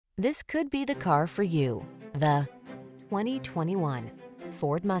This could be the car for you. The 2021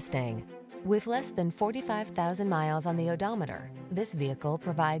 Ford Mustang. With less than 45,000 miles on the odometer, this vehicle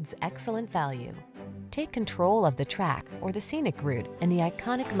provides excellent value. Take control of the track or the scenic route in the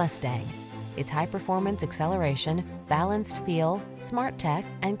iconic Mustang. Its high-performance acceleration, balanced feel, smart tech,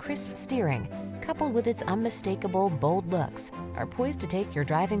 and crisp steering, coupled with its unmistakable, bold looks, are poised to take your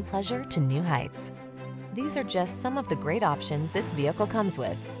driving pleasure to new heights. These are just some of the great options this vehicle comes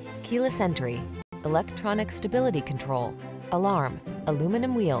with: keyless entry, electronic stability control, alarm,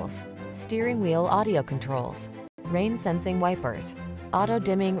 aluminum wheels, steering wheel audio controls, rain-sensing wipers,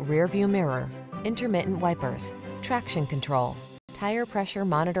 auto-dimming rear-view mirror, intermittent wipers, traction control, tire pressure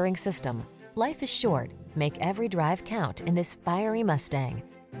monitoring system. Life is short. Make every drive count in this fiery Mustang.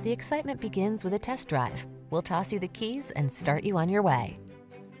 The excitement begins with a test drive. We'll toss you the keys and start you on your way.